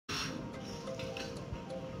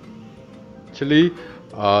Actually,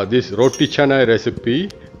 this roti canai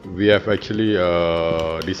recipe we have actually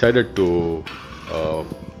decided to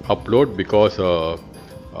upload because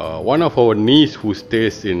one of our niece who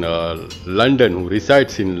stays in London, who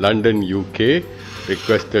resides in London, UK,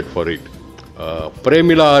 requested for it.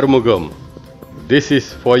 Premila Armugam, this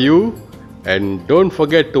is for you, and don't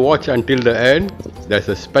forget to watch until the end. There's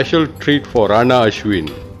a special treat for Rana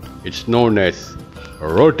Ashwin. It's known as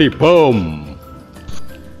Roti Bomb.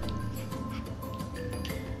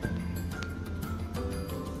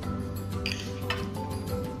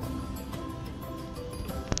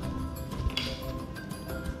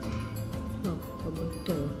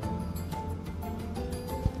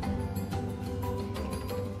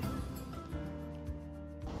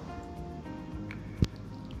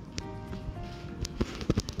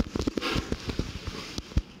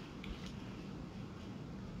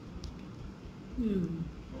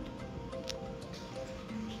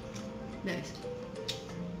 Nice,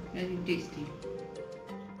 very tasty.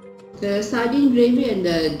 The sardine gravy and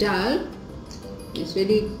the dal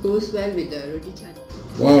really goes well with the roti canai.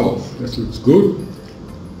 Wow, that looks good.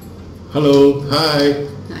 Hello, hi.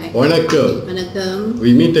 Hi. Vanakkam. Vanakkam.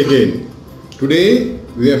 We meet again. Today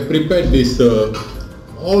we have prepared this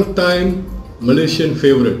all-time Malaysian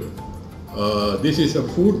favorite. This is a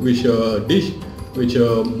food dish which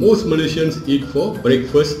most Malaysians eat for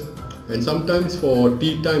breakfast and sometimes for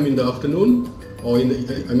tea time in the afternoon, or in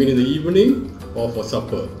the evening, or for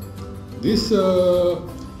supper. This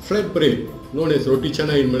flatbread, known as roti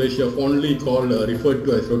canai in Malaysia, fondly referred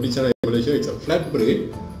to as roti canai in Malaysia. It's a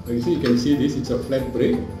flatbread. You can see this. It's a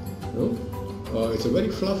flatbread. It's a very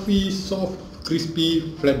fluffy, soft,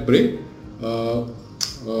 crispy flatbread,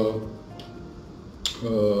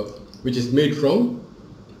 which is made from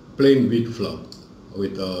plain wheat flour,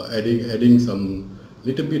 with adding some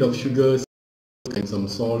little bit of sugar and some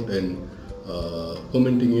salt, and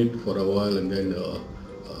fermenting it for a while, and then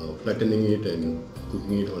flattening it and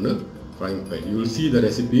cooking it on a frying pan. You will see the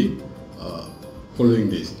recipe following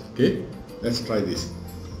this. Okay, let's try this.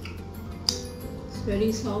 It's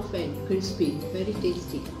very soft and crispy, very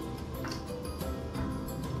tasty.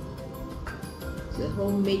 It's a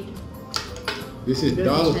homemade. This is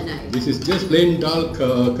dal. This is just plain dal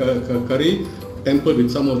curry, tempered with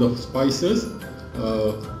some of the spices.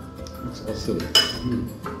 It's awesome.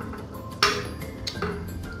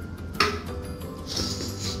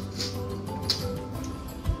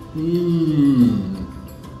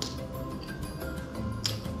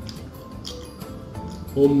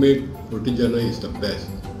 Homemade roti canai is the best.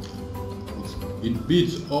 It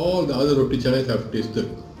beats all the other roti canais I've tasted.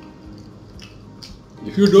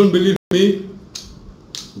 If you don't believe me,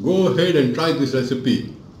 go ahead and try this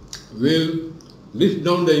recipe. We'll list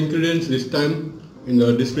down the ingredients this time in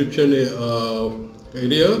the description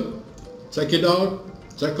area. Check it out.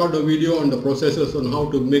 Check out the video on the processes on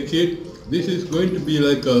how to make it. This is going to be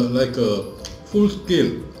like a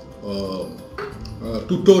full-scale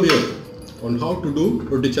tutorial on how to do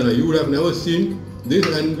roti canai. You would have never seen this,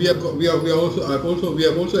 and we have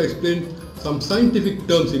also explained some scientific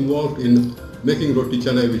terms involved in making roti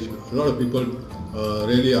canai, which a lot of people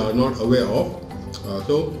really are not aware of.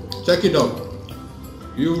 So check it out.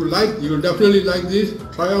 You will definitely like this.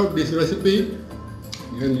 Try out this recipe,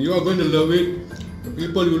 and you are going to love it. The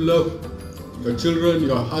people you love, your children,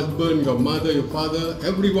 your husband, your mother, your father,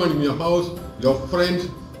 everyone in your house, your friends,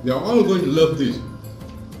 they are all going to love this.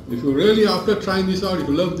 If you really, after trying this out, if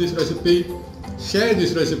you love this recipe, share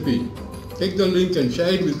this recipe. Take the link and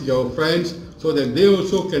share it with your friends so that they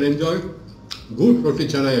also can enjoy good roti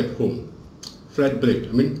canai at home.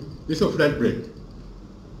 Flatbread. This is a flatbread.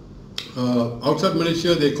 Outside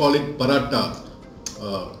Malaysia they call it paratha.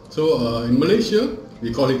 So in Malaysia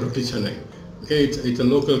we call it roti canai. Okay, it's a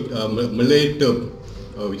local Malay term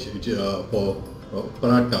which for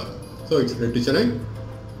paratha. So it's roti canai.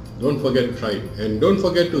 Don't forget to try it, and don't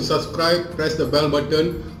forget to subscribe, press the bell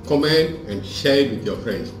button, comment and share it with your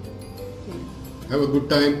friends. Have a good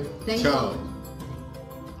time. Ciao.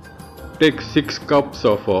 Take 6 cups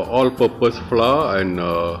of all-purpose flour and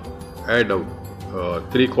add a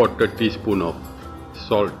 3/4 teaspoon of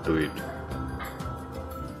salt to it.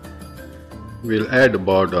 We'll add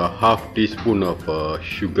about a half teaspoon of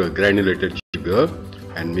sugar, granulated sugar,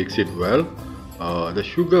 and mix it well. The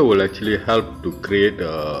sugar will actually help to create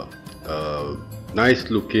a nice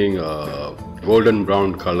looking golden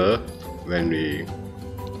brown color when we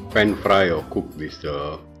pan fry or cook these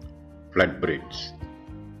flatbreads.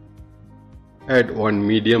 Add 1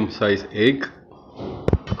 medium sized egg,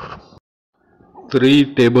 3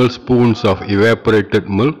 tablespoons of evaporated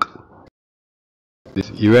milk. This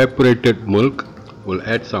evaporated milk will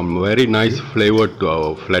add some very nice flavor to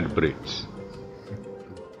our flatbreads.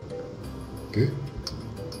 Okay.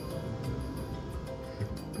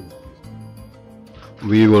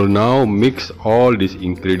 We will now mix all these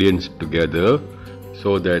ingredients together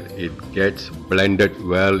so that it gets blended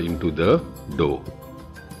well into the dough.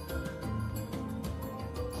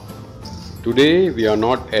 Today we are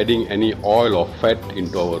not adding any oil or fat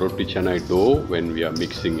into our roti canai dough when we are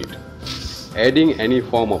mixing it. Adding any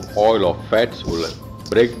form of oil or fats will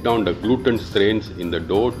break down the gluten strains in the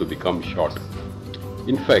dough to become short.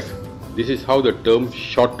 In fact, this is how the term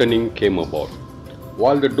shortening came about.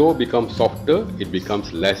 While the dough becomes softer, it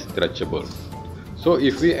becomes less stretchable. So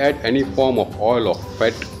if we add any form of oil or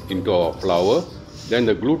fat into our flour, then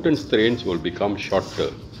the gluten strains will become shorter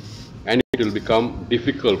and it will become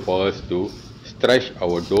difficult for us to stretch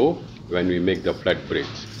our dough when we make the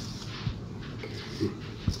flatbreads.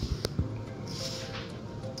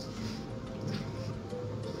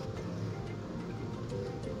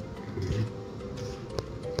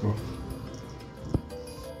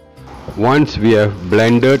 Once we have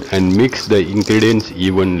blended and mixed the ingredients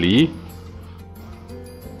evenly,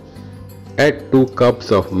 add 2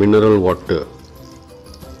 cups of mineral water.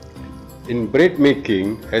 In bread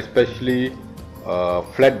making, especially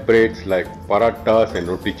flatbreads like parathas and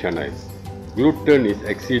roti canai, gluten is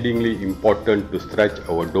exceedingly important to stretch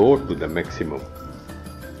our dough to the maximum.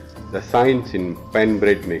 The science in pan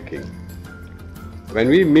bread making. When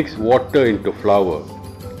we mix water into flour,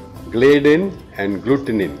 gliadin and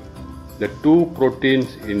glutenin, the 2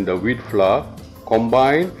 proteins in the wheat flour,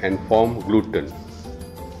 combine and form gluten.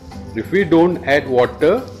 If we don't add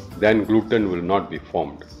water, then gluten will not be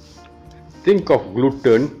formed. Think of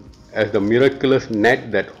gluten as the miraculous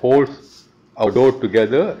net that holds our dough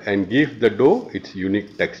together and gives the dough its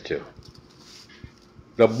unique texture.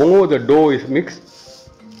 The more the dough is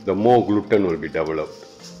mixed, the more gluten will be developed.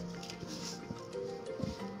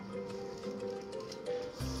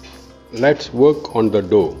 Let's work on the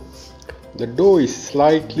dough. The dough is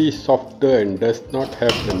slightly softer and does not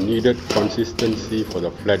have the needed consistency for the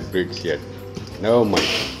flatbreads yet. Never mind.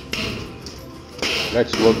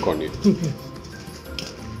 Let's work on it.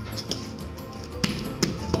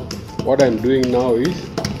 What I am doing now is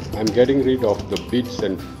I am getting rid of the bits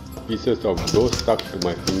and pieces of dough stuck to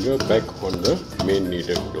my finger back on the main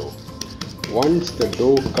kneaded dough. Once the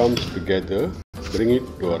dough comes together, bring it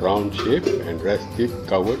to a round shape and rest it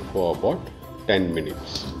covered for about 10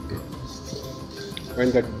 minutes.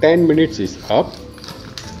 When the 10 minutes is up,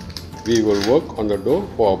 we will work on the dough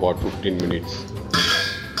for about 15 minutes.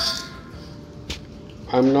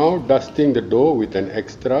 I am now dusting the dough with an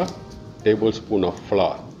extra tablespoon of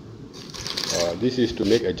flour. This is to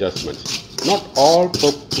make adjustments. Not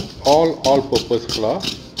all-purpose flour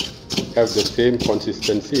have the same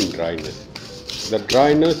consistency in dryness. The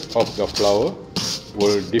dryness of the flour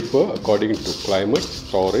will differ according to climate,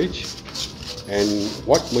 storage, and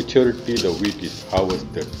what maturity the wheat is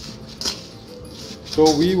harvested. So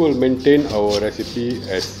we will maintain our recipe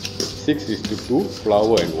as 6:2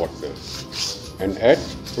 flour and water and add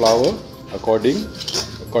flour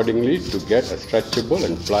accordingly to get a stretchable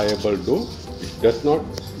and pliable dough which does not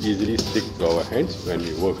easily stick to our hands when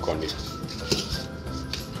we work on it.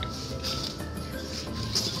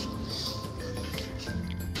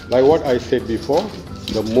 Like what I said before,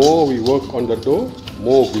 the more we work on the dough,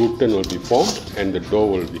 more gluten will be formed and the dough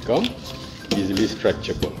will become easily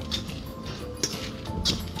stretchable.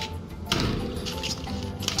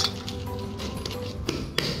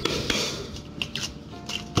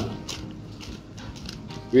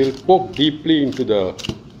 We'll poke deeply into the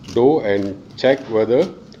dough and check whether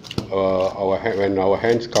when our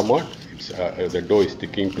hands come out, the dough is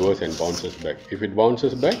sticking to us and bounces back. If it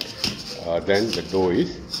bounces back, then the dough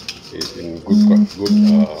is in good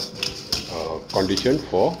condition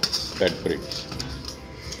for flatbreads.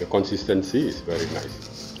 The consistency is very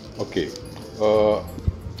nice. Okay.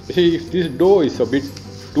 See, if this dough is a bit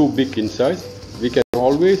too big in size, we can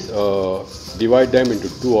always divide them into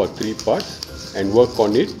 2 or 3 parts and work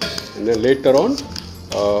on it, and then later on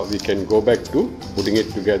we can go back to putting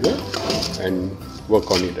it together and work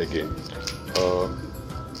on it again.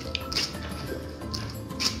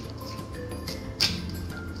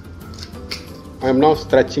 I am now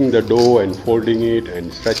stretching the dough and folding it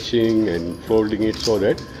and stretching and folding it so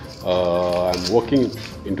that I am working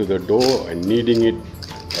into the dough and kneading it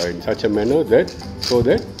in such a manner that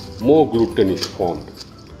more gluten is formed.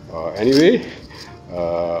 Anyway,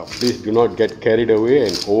 please do not get carried away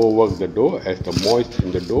and overwork the dough, as the moisture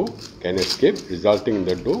in the dough can escape, resulting in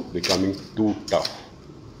the dough becoming too tough.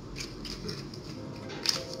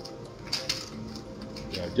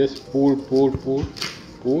 Yeah, just pull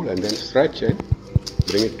and then stretch and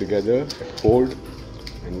bring it together, fold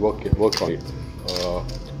and work on it.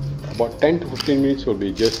 About 10 to 15 minutes will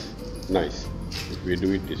be just nice if we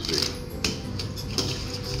do it this way.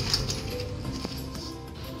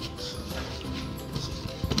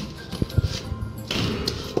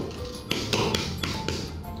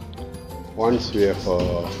 Once we have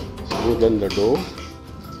smoothened the dough,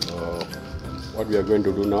 what we are going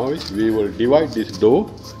to do now is we will divide this dough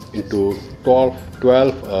into 12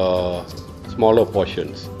 smaller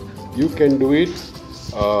portions. You can do it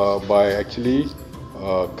by actually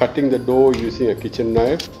cutting the dough using a kitchen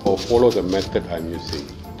knife, or follow the method I am using.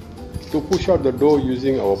 To push out the dough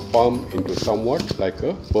using our palm into somewhat like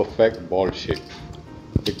a perfect ball shape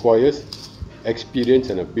requires experience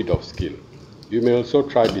and a bit of skill. You may also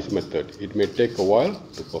try this method. It may take a while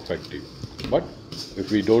to perfect it, but if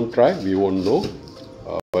we don't try, we won't know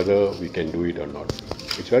whether we can do it or not.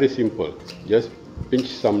 It's very simple. Just pinch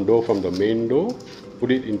some dough from the main dough,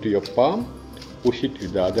 put it into your palm, push it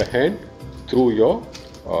with the other hand through your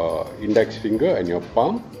index finger and your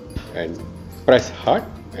palm, and press hard,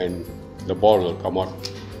 and the ball will come out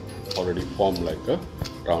already formed like a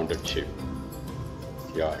rounded shape.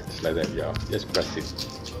 Yeah, it's like that. Yeah, just press it.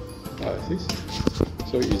 See?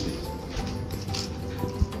 So easy.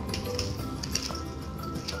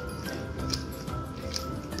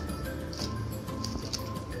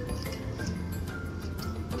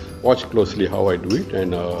 Watch closely how I do it,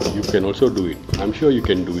 and you can also do it. I'm sure you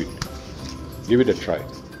can do it. Give it a try.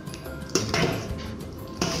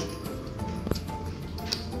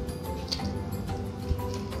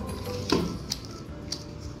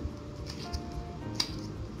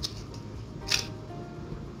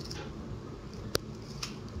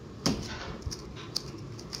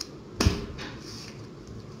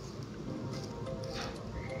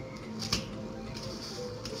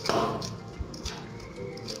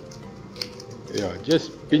 Yeah,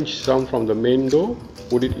 just pinch some from the main dough,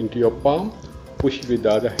 put it into your palm, push it with the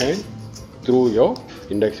other hand through your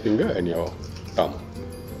index finger and your thumb.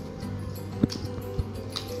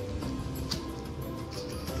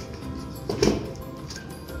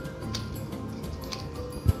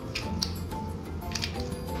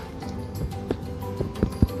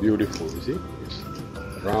 Beautiful, you see? It's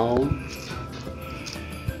round.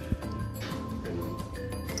 And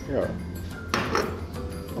yeah.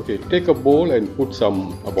 Okay, take a bowl and put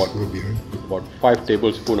some about 5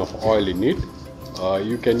 tablespoons of oil in it.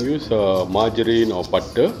 You can use margarine or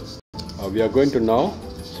butter. We are going to now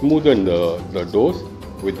smoothen the dough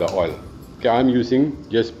with the oil. Okay, I'm using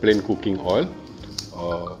just plain cooking oil.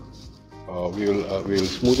 We will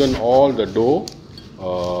smoothen all the dough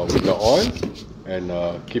with the oil and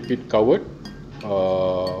keep it covered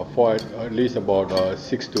for at least about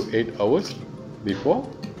 6 to 8 hours before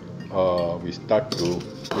we start to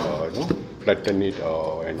flatten it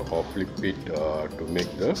or flip it to make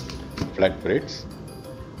the flat breads.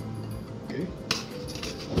 Okay.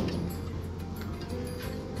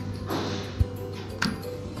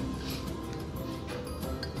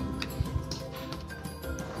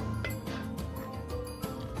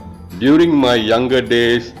 During my younger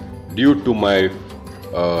days, due to my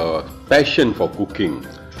passion for cooking,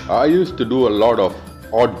 I used to do a lot of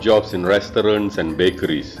odd jobs in restaurants and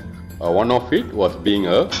bakeries. One of it was being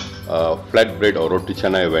a flatbread or roti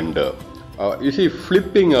canai vendor. You see,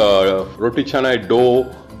 flipping a roti canai dough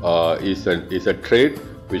is a trade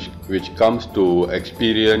which comes to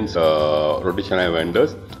experienced roti canai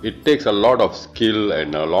vendors. It takes a lot of skill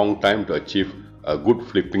and a long time to achieve good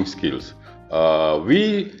flipping skills.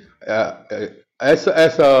 As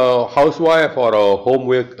a housewife or a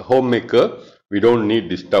homemaker, we don't need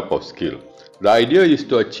this type of skill. The idea is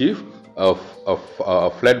to achieve a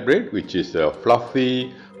flatbread which is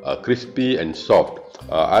fluffy, crispy and soft.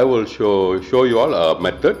 I will show you all a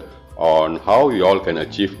method on how you all can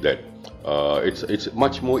achieve that. It's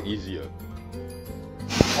much more easier.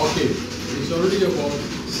 Okay, it's already about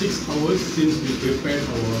 6 hours since we prepared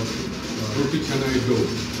our roti canai dough.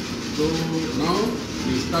 So now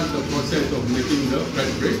we start the process of making the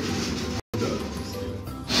flatbread.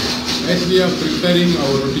 As we are preparing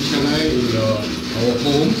our roti canai in our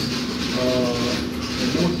homes,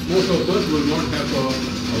 most of us will not have a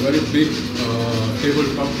very big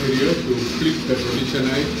tabletop area to flip the roti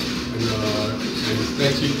canai and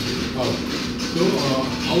stretch it out. So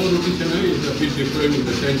our roti canai is a bit different in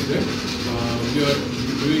the sense that we are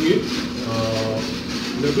doing it.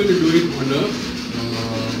 We are going to do it on a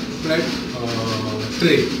flat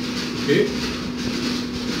tray. Okay.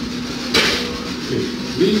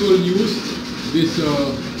 We will use this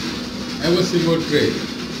ever single tray.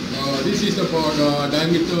 This is about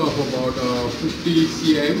diameter of about 50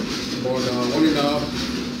 cm, about 1.5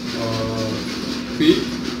 feet,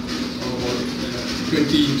 or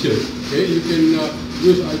 20 inches. Okay, you can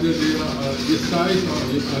use either this size or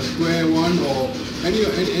a square one or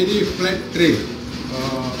any flat tray.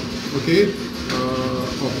 Okay,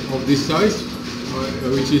 of this size,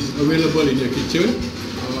 which is available in your kitchen.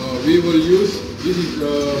 We will use, this is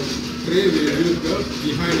the tray, we will use the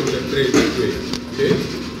behind of the tray this way. Okay,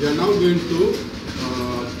 we are now going to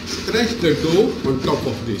stretch the dough on top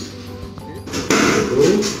of this. Okay.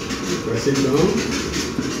 Dough, press it down.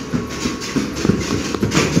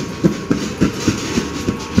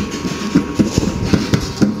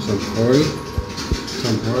 Some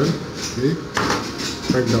oil. Okay,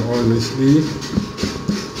 spread the oil nicely.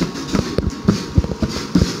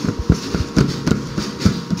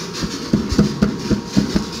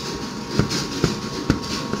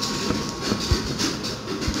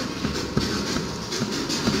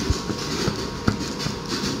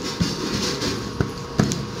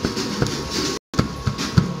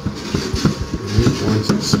 Once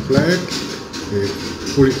it's flat, okay,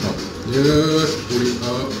 pull it up. Just pull it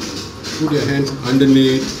up. Put your hands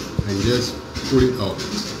underneath and just pull it out.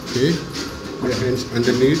 Okay, put your hands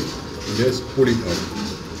underneath and just pull it out.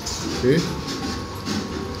 Okay.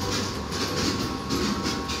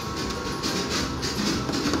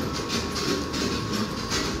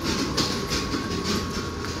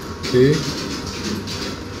 Okay.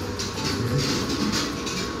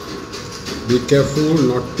 Be careful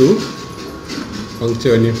not to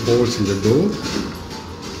puncture any holes in the dough.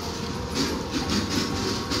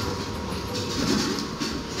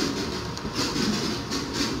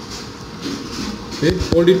 Okay,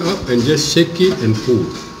 hold it up and just shake it and pull.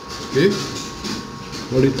 Okay,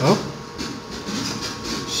 hold it up,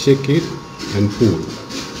 shake it and pull.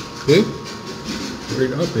 Okay, hold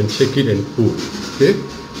it up and shake it and pull. Okay,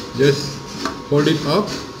 just hold it up,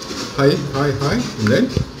 high, and then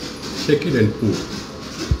shake it and pull.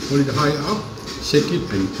 Hold it high up, shake it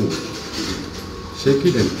and pull. Shake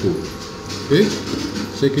it and pull. Okay,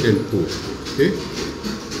 shake it and pull. Okay.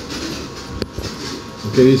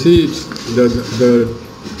 Okay, you see the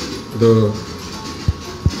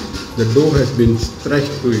dough has been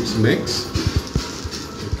stretched to its max.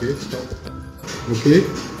 Okay, stop. Okay,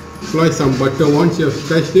 apply some butter. Once you have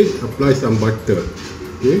stretched it, apply some butter.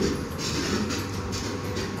 Okay.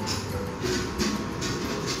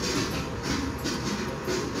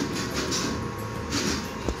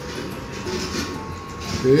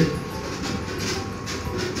 Okay.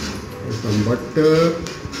 Apply some butter.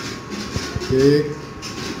 Okay.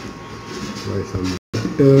 Apply some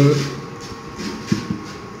butter.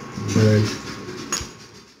 Then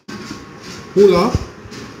pull up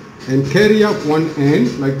and carry up one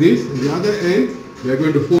end like this, and the other end we are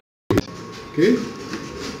going to fold it. Okay.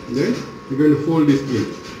 And then we're going to fold this in.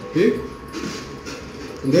 Okay.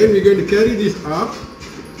 And then we're going to carry this up.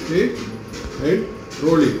 Okay. And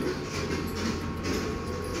roll it.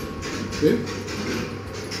 Okay.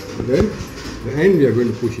 And then the end we are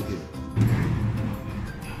going to push it in.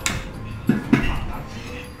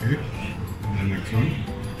 Okay. And next one.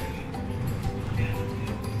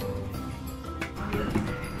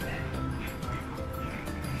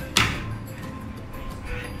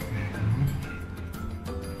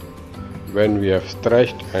 When we have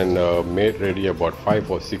stretched and made ready about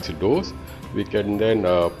 5 or 6 doughs, we can then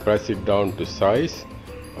press it down to size.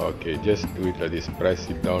 Okay, just do it like this, press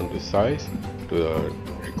it down to size, to the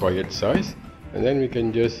required size, and then we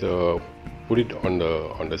can just put it on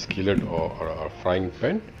the skillet or a frying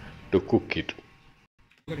pan to cook it.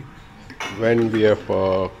 When we have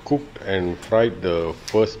cooked and fried the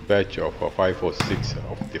first batch of 5 or 6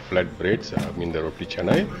 of the flatbreads, I mean the roti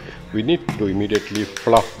canai, we need to immediately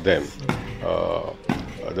fluff them.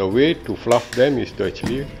 The way to fluff them is to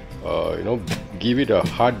actually give it a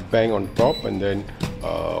hard bang on top, and then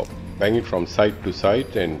bang it from side to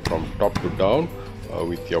side and from top to down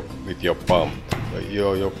with your palm.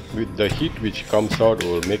 With the heat which comes out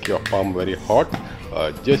will make your palm very hot.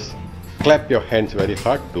 Just clap your hands very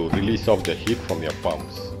hard to release off the heat from your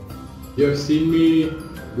palms. You have seen me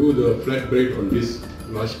do the flatbread on this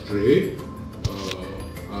large tray.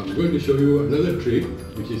 I'm going to show you another trick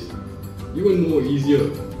which is even more easier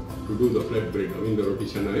to do the flatbread, I mean the roti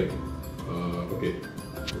canai. Okay,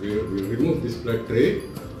 we'll remove this flat tray.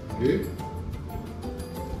 Okay.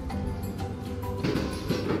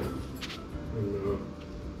 And,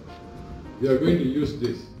 we are going to use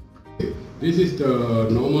this. Okay. This is the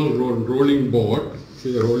normal rolling board.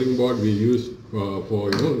 See the rolling board we use for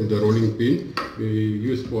with the rolling pin. We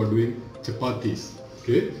use for doing chapatis.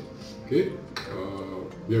 Okay. Okay.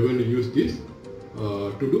 we are going to use this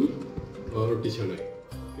to do roti canai.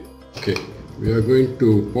 Okay, we are going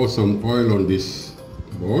to pour some oil on this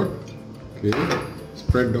board. Okay,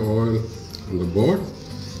 spread the oil on the board.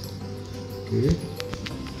 Okay,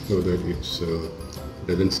 so that it's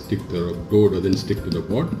doesn't stick, the dough doesn't stick to the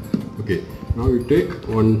board. Okay, now we take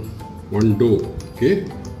one dough. Okay,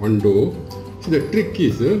 one dough. So the trick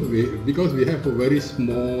is because we have a very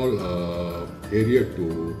small area to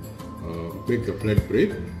make the flatbread,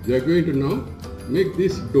 we are going to now make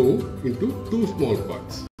this dough into 2 small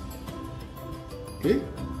parts. Okay,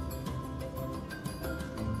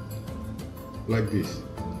 like this,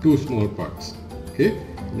 2 small parts. Okay,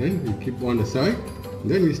 then we keep one aside.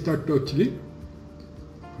 Then we start to actually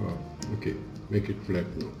okay, make it flat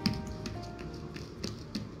now.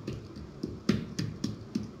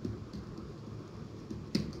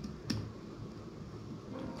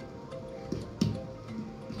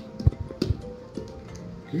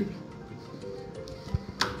 Okay.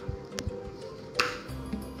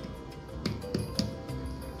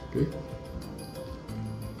 Okay.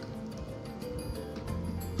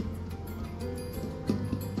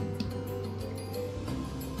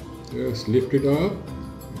 Just lift it up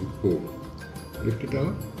and pull. Lift it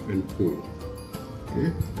up and pull.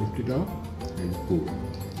 Okay. Lift it up and pull.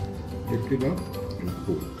 Lift it up and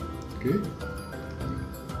pull. Okay.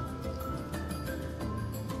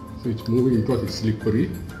 So it's moving because it's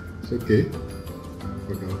slippery. It's okay.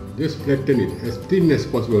 But just flatten it as thin as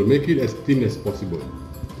possible. Make it as thin as possible.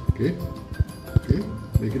 Okay. Okay.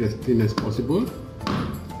 Make it as thin as possible.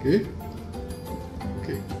 Okay.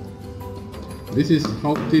 Okay. This is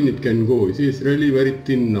how thin it can go. You see, it's really very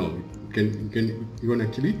thin now. You can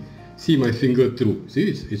actually see my finger through. See,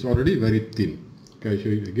 it's already very thin. Okay, I show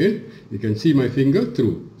you again. You can see my finger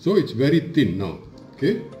through. So it's very thin now.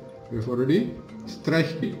 Okay, we've already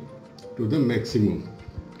stretched it to the maximum.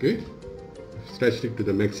 Okay, stretched it to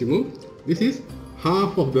the maximum. This is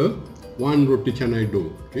half of the 1 roti canai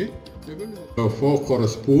dough. Okay, we're going to a fork or a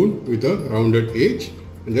spoon with a rounded edge,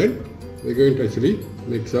 and then we're going to actually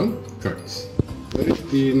make some cuts. Very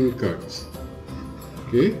thin cuts.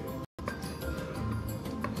 Okay.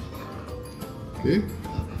 Okay.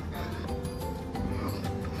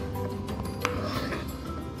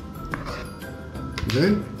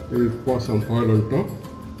 Then we will pour some oil on top.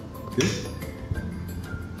 Okay.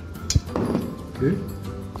 Okay.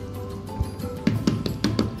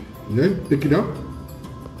 Then pick it up.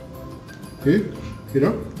 Okay. Pick it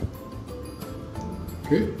up.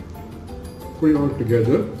 Okay. Put it all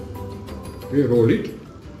together. Okay. Roll it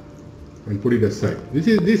and put it aside. This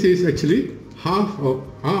is actually half of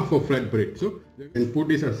flatbread. So and put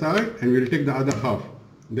this aside, and we'll take the other half.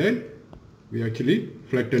 Then we actually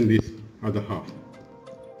flatten this other half.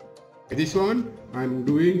 This one I'm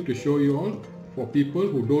doing to show you all for people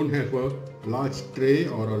who don't have a large tray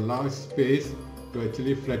or a large space to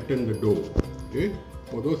actually flatten the dough. Okay,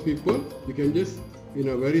 for those people, you can just in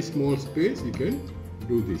a very small space you can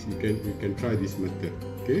do this. You can try this method.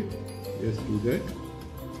 Okay, just do that.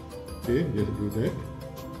 Okay, just do that.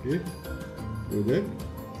 Okay, do that.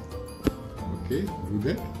 Okay, do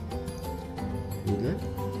that. Do that.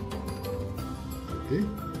 Okay.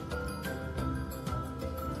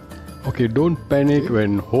 Okay, don't panic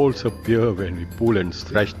when holes appear when we pull and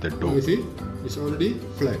stretch the dough. You see, it's already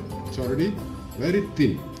flat. It's already very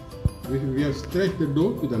thin. We have stretched the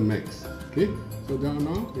dough to the max. Okay, so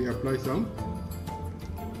now we apply some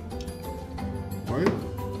oil.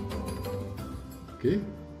 Okay.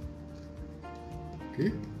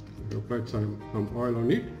 Okay, we apply some oil on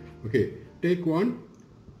it. Okay, take one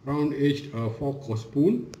round edged fork or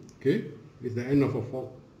spoon. Okay, it's the end of a fork.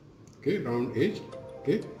 Okay, round edged.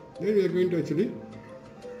 Okay. Then we are going to actually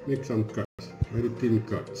make some cuts, very thin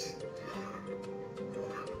cuts.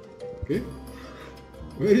 Okay,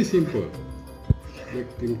 very simple.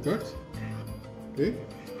 Make thin cuts. Okay.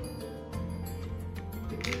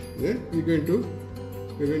 Then we're going to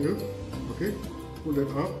okay, pull it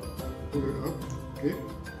up, okay,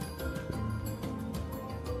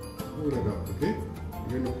 pull it up. Okay,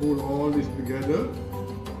 we're going to pull all this together.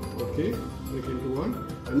 Okay, make it into one,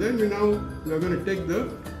 and then we are going to take the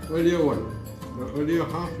earlier one, the earlier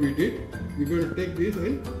half we did. We're going to take this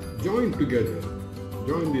and join together.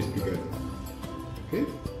 Join this together. Okay,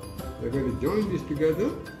 we're going to join this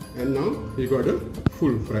together, and now we got a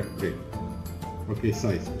full flatbread. Okay,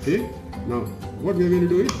 size. Okay. Now what we're going to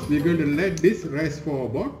do is we're going to let this rest for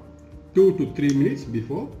about 2 to 3 minutes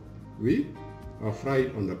before we fry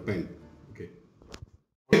it on the pan. Okay.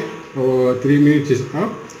 Our 3 minutes is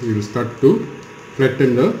up. We will start to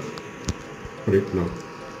flatten the bread now.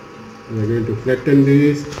 We are going to flatten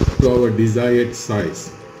this to our desired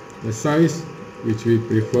size. the size which we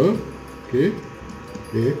prefer. Okay,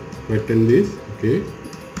 okay, flatten this. Okay,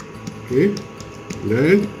 okay,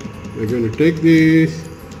 then we're going to take this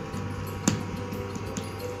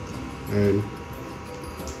and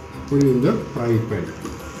put it in the frying pan.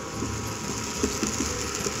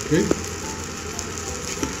 Okay,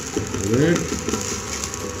 and then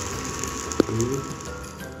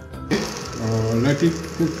let it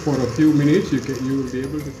cook for a few minutes. You will be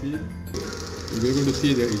able to see. You'll be able to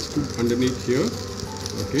see that it's cooked underneath here.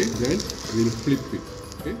 Okay, then we'll flip it.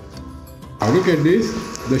 Okay. Now look at this.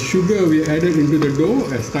 The sugar we added into the dough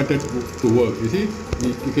has started to work. You see,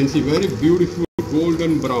 you can see very beautiful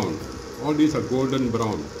golden brown. All these are golden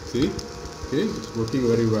brown. See, okay, it's working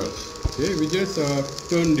very well. Okay, we just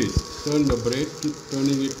turn the bread, keep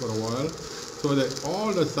turning it for a while, so that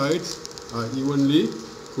all the sides are evenly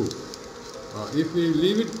cooked. If we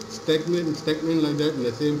leave it stagnant like that in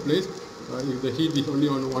the same place, if the heat is only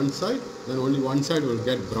on one side, then only one side will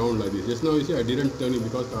get brown like this. Just now you see I didn't turn it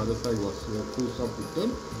because the other side was too soft to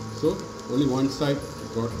turn. So only one side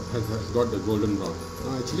has got the golden brown.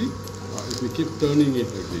 Now actually, if we keep turning it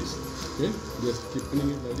like this, okay, just keep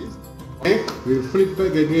turning it like this. Okay, we'll flip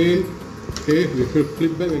back again. Okay, we will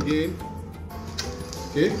flip back again.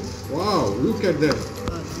 Okay, wow, look at that.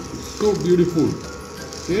 So beautiful.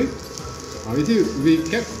 Okay. You see, we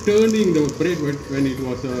kept turning the bread when it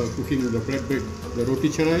was cooking, the bread, the roti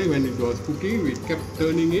canai, when it was cooking, we kept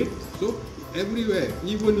turning it. So everywhere,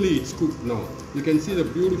 evenly it's cooked now. You can see the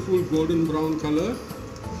beautiful golden brown color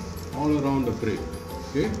all around the bread.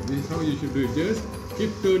 Okay, this is how you should do it. Just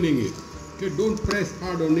keep turning it. Okay, don't press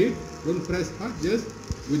hard on it. Don't press hard. Just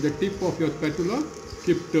with the tip of your spatula,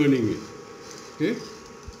 keep turning it. Okay.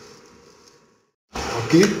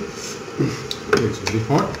 Okay. It's very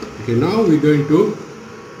hot. Okay, now we're going to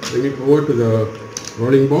bring it over to the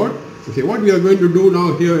rolling board. Okay, what we are going to do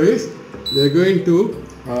now here is we are going to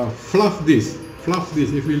fluff this.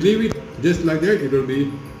 If we leave it just like that, it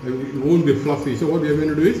won't be fluffy. So what we are going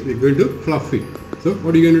to do is we're going to fluff it. So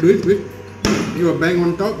what you're going to do is we give a bang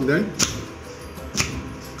on top, and then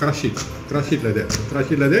crush it like that,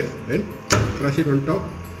 and crush it on top,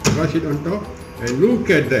 and look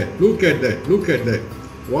at that.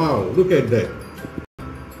 Wow, look at that.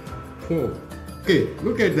 Okay,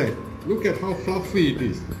 look at that. Look at how fluffy it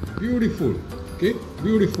is. Beautiful. Okay,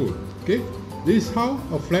 beautiful. Okay, this is how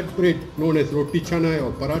a flatbread known as roti canai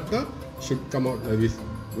or paratha should come out like this.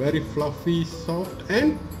 Very fluffy, soft,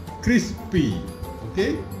 and crispy.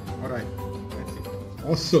 Okay, all right. That's it.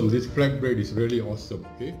 Awesome. This flatbread is really awesome.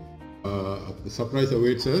 Okay, the surprise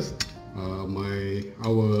awaits us.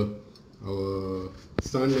 Our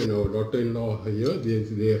son and our daughter-in-law are here.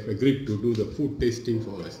 They have agreed to do the food tasting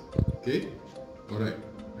for us. Okay, all right,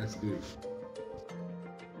 let's do it.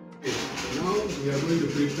 Okay, now we are going to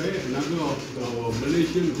prepare another of our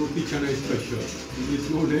Malaysian roti canai special. It is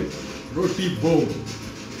known as roti bomb.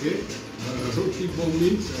 Okay, roti bomb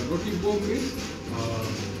means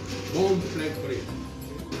bomb flatbread.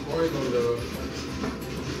 Oil on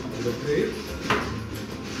the tray.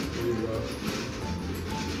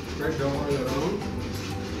 Spread the oil around,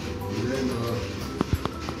 and then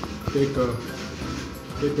take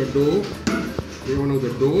a dough, take one of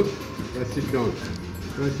the doughs, press it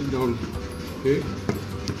down, okay.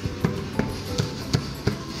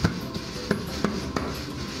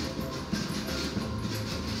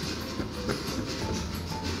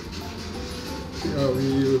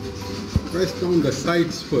 We press down the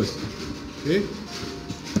sides first, okay,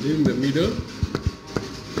 in the middle,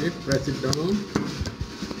 okay, press it down.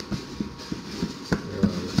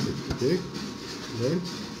 Okay, then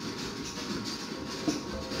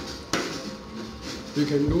you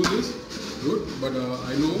can do this good, but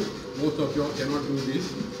I know most of you all cannot do this.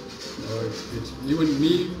 It's even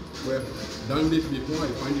me who have done this before. I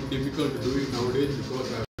find it difficult to do it nowadays because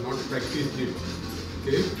I have not practiced it.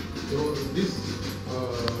 Okay, so this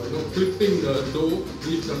flipping the dough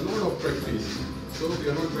needs a lot of practice. So we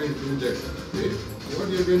are not going to do that. Okay, so what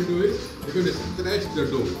you are going to do is you are going to stretch the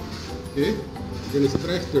dough. Okay. You're going to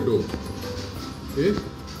stretch the dough. Okay,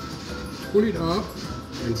 pull it up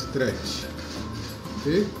and stretch.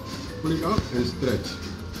 Okay, pull it up and stretch.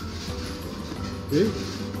 Okay,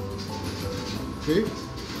 okay,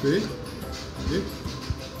 okay, okay,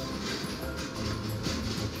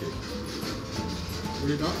 okay.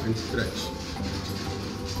 Pull it up and stretch.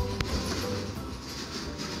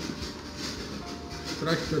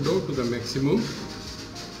 Stretch the dough to the maximum.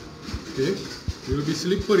 Okay. It will be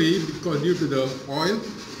slippery because due to the oil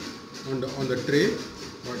on the tray,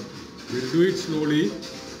 but we'll do it slowly.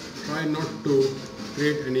 Try not to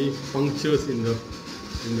create any punctures in the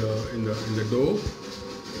dough.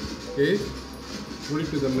 Okay, put it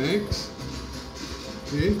to the max.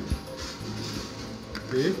 Okay,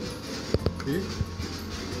 okay, okay.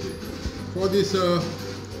 For this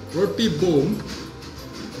roti bomb,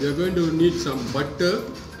 we are going to need some butter.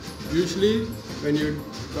 Usually, when you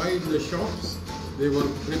buy in the shops, they will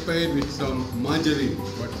prepare it with some margarine.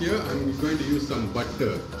 But here, I'm going to use some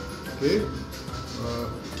butter. Okay.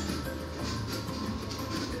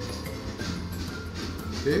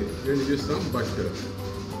 Okay, we're going to use some butter.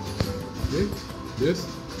 Okay, this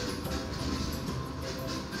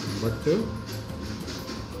butter.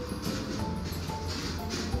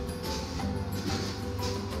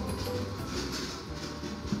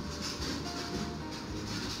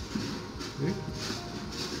 Okay.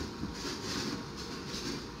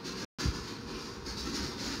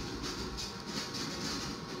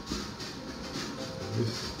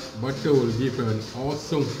 This butter will give an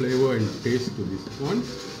awesome flavor and taste to this one.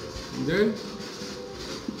 And then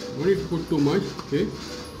don't need to put too much. Okay,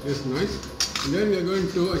 that's nice. And then we are going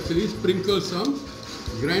to actually sprinkle some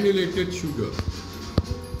granulated sugar.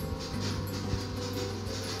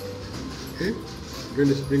 Okay, we're going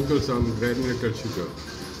to sprinkle some granulated sugar.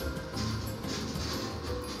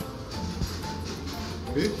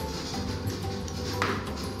 Okay.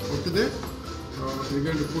 After that, we're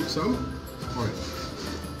going to put some oil,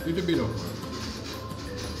 little bit of oil.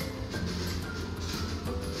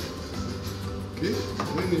 Okay,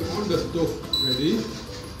 then it's on the stove ready.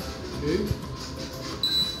 Okay.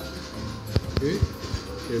 Okay.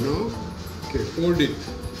 Okay, now, okay, fold it.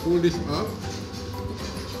 Fold this up.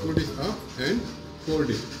 Fold this up and fold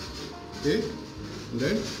it. Okay. And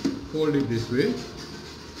then fold it this way.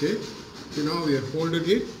 Okay. So now we have folded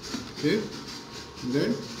it. Okay. And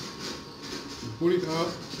then pull it up.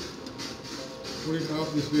 Pull it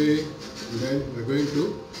up this way. And then we're going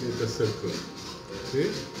to make a circle. Okay.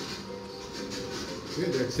 Okay,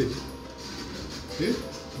 that's it. Okay.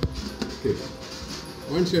 Okay.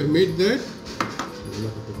 Once you have made that,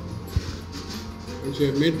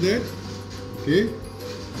 okay,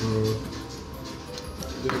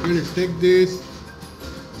 you are going to take this.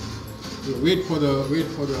 Wait for the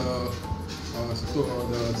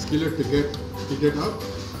skillet to get heated up.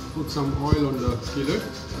 Put some oil on the skillet.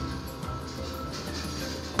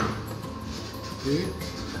 Okay.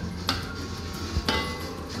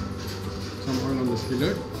 Some oil on the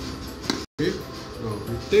skillet. Okay. Now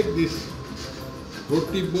we take this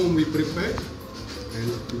roti bomb we prepared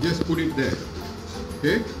and we just put it there.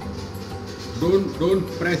 Okay. Don't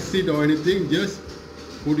press it or anything. Just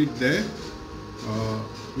put it there.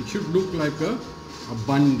 It should look like a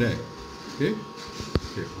bun there. Okay.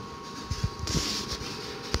 Okay.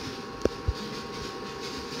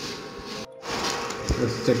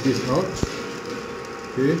 Let's check this out.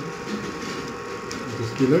 Okay. The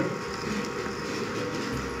skillet.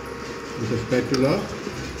 With a spatula,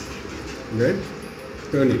 then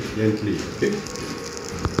turn it gently. Okay.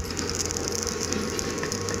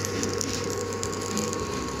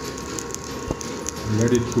 And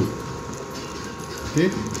let it cook. Okay.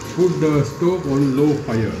 Put the stove on low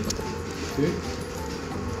fire. Okay.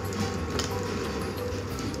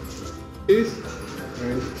 This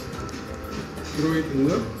and throw it in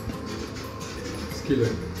the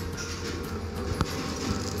skillet.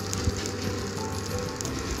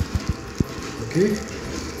 Okay.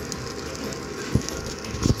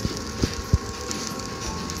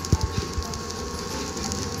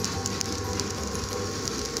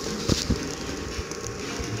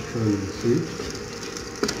 See.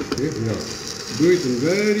 Okay, yeah. Do it in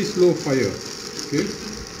very slow fire. Okay.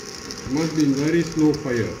 It must be in very slow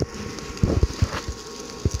fire.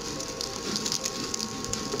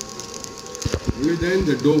 Only then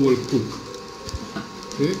the dough will cook.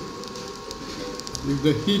 Okay. If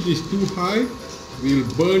the heat is too high, we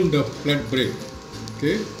will burn the flatbread.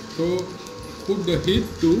 Okay, so put the heat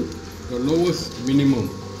to the lowest minimum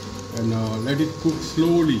and let it cook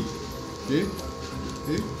slowly. Okay,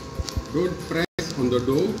 okay. Don't press on the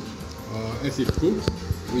dough as it cooks.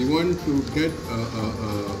 We want to get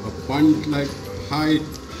a bun-like high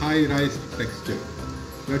rise texture.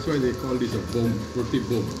 That's why they call this a bomb, roti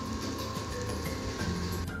bomb.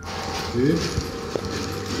 Okay.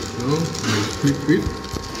 Now I flip it.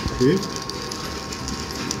 Okay.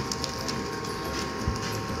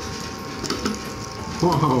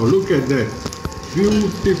 Wow, look at that.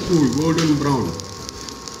 Beautiful golden brown.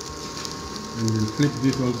 And we'll flip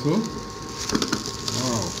this also.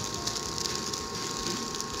 Wow.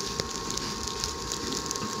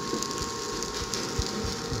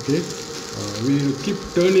 Okay. We'll keep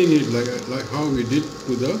turning it like how we did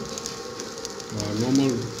to the normal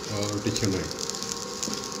roti canai.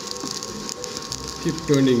 keep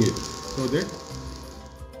turning it so that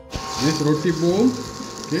this roti bomb,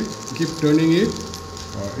 okay, keep turning it.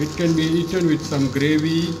 It can be eaten with some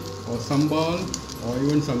gravy or sambal or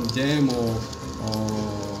even some jam or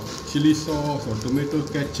chili sauce or tomato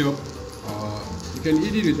ketchup. You can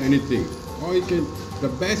eat it with anything, or you can. The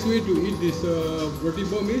best way to eat this roti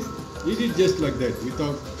bomb is eat it just like that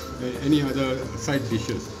without any other side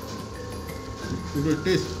dishes. It will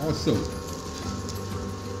taste awesome.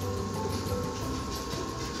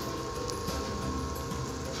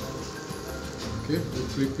 Okay,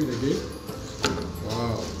 let's flip it again.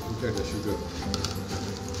 Wow, look at the sugar.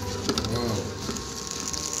 Wow.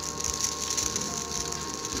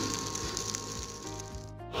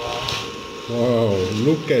 Wow,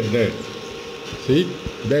 look at that. See,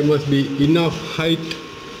 there must be enough height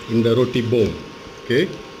in the roti bomb. Okay,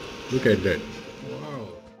 look at that. Wow.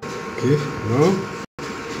 Okay, now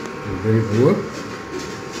bring it over.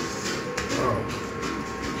 Wow.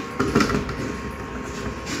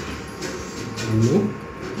 One more.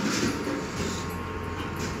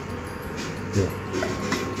 Yeah.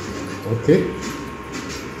 Okay.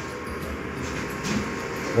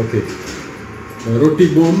 Okay. The roti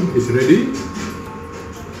bomb is ready.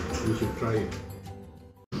 You should try it.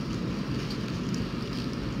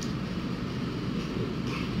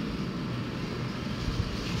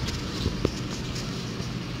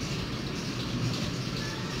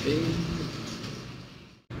 Okay.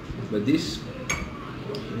 But this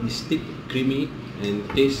is thick, creamy, and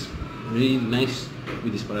tastes really nice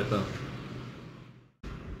with this paratha.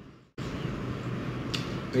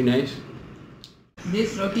 Very nice.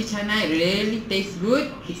 This roti canai really tastes good.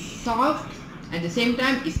 It's soft, at the same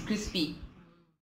time it's crispy.